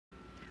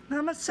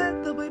Mama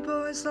said there'll be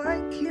boys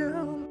like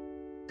you,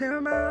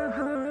 tear my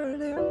heart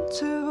in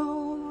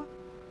two,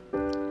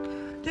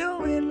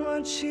 doing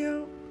what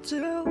you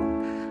do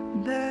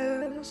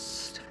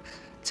best,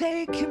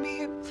 taking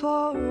me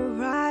for a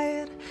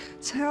ride,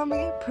 tell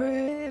me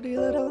pretty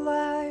little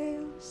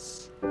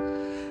lies,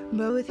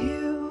 but with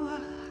you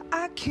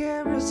I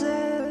can't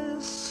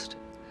resist.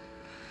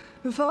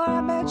 Before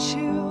I met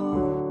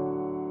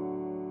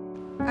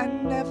you, I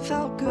never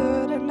felt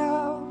good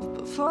enough.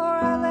 Before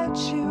I let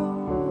you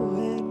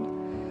in,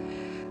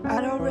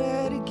 I'd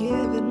already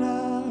given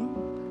up.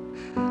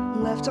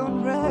 Left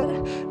on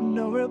red,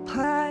 no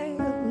reply,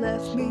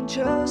 left me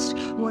just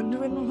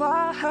wondering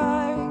why.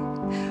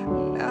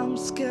 Now I'm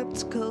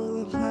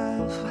skeptical of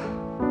love.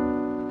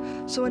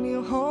 So when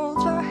you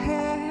hold my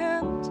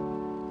hand,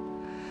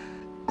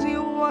 do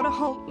you wanna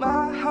hold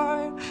my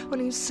heart?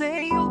 When you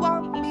say you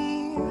want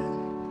me,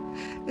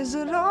 is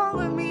it all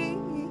of me?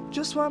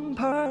 Just one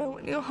part.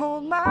 When you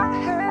hold my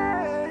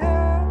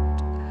hand,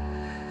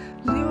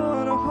 do you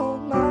wanna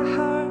hold my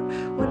heart?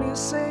 When you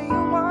say you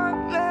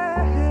want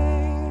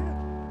me,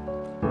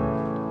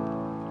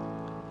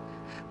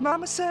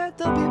 Mama said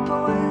there'll be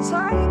boys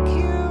like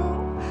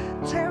you,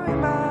 tearing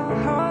my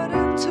heart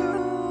in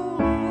two,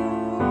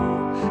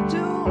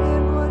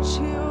 doing what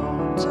you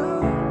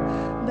do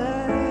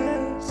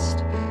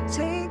best,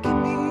 taking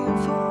me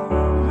for a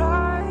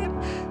ride,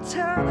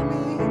 telling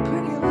me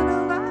pretty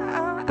little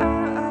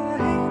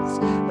lies,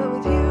 but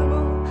with you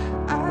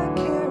I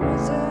can't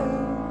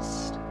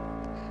resist.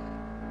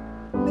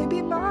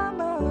 Maybe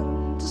Mama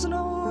doesn't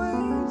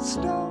always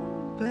know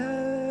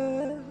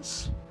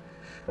best.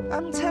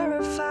 I'm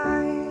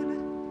terrified,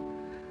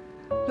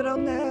 but I'll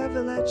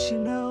never let you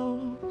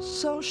know.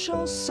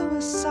 Social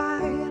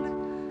suicide,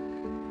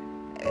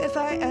 if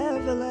I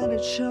ever let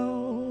it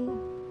show.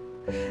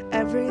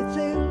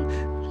 Everything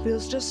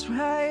feels just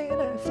right,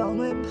 I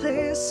fall in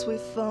place, we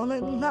fall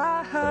in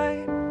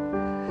line.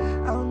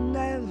 I'll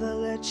never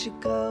let you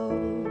go.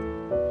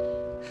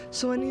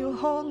 So when you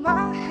hold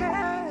my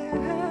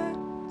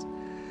hand,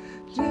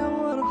 do you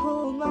wanna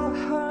hold my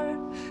heart?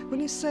 When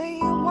you say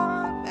you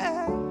want me,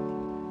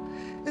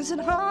 is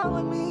it all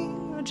of me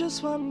or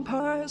just one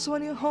part? So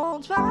when you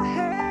hold my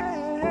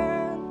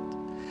hand,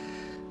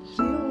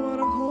 do you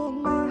wanna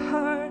hold my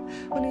heart?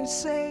 When you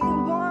say you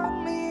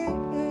want me,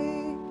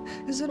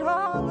 is it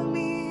all of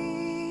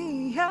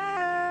me?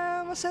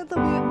 Yeah, I said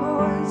there'll be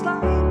boys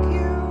like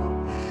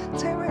you,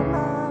 tearing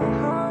my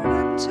heart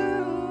in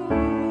two,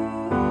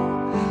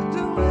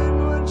 doing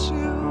what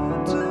you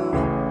do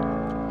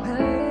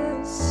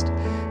best,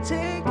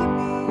 taking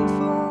me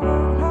for a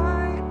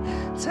ride,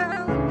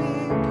 telling me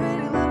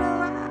pretty little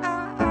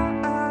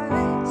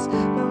lies,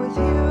 but with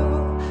you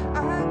I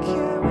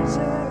can't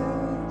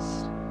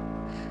resist.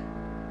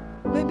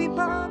 Maybe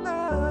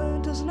Mama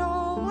doesn't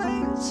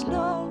always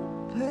know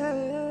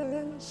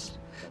best.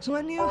 So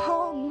when you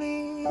hold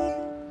me,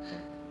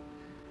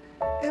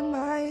 am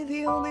I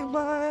the only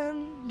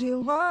one? Do you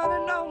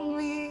wanna know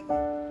me?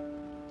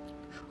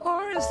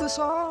 Or is this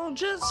all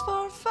just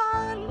for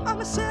fun?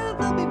 Mama said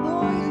there'll be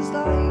boys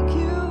like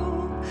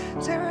you,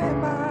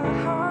 tearing my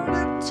heart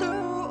in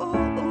two,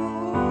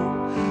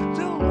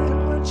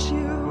 doing what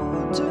you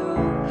do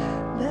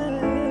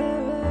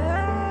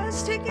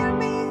best, taking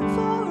me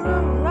for a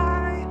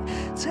ride,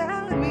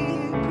 telling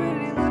me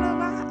pretty little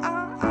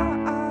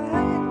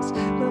lies,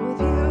 but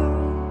with you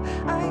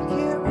I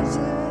can't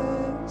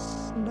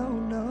resist. No,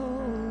 no,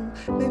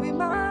 maybe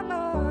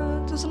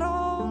Mama doesn't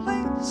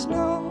always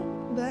know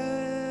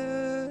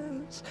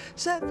best.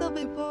 Said there'll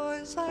be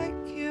boys like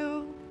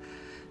you,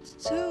 it's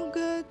too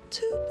good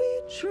to be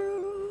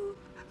true,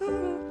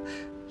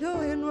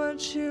 doing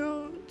what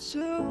you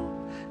do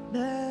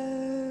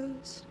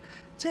best,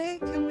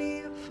 taking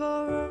me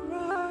for a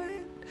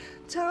ride,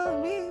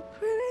 telling me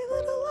pretty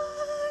little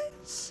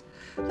lies,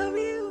 love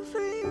you for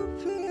you,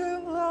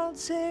 I'll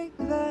take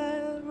that.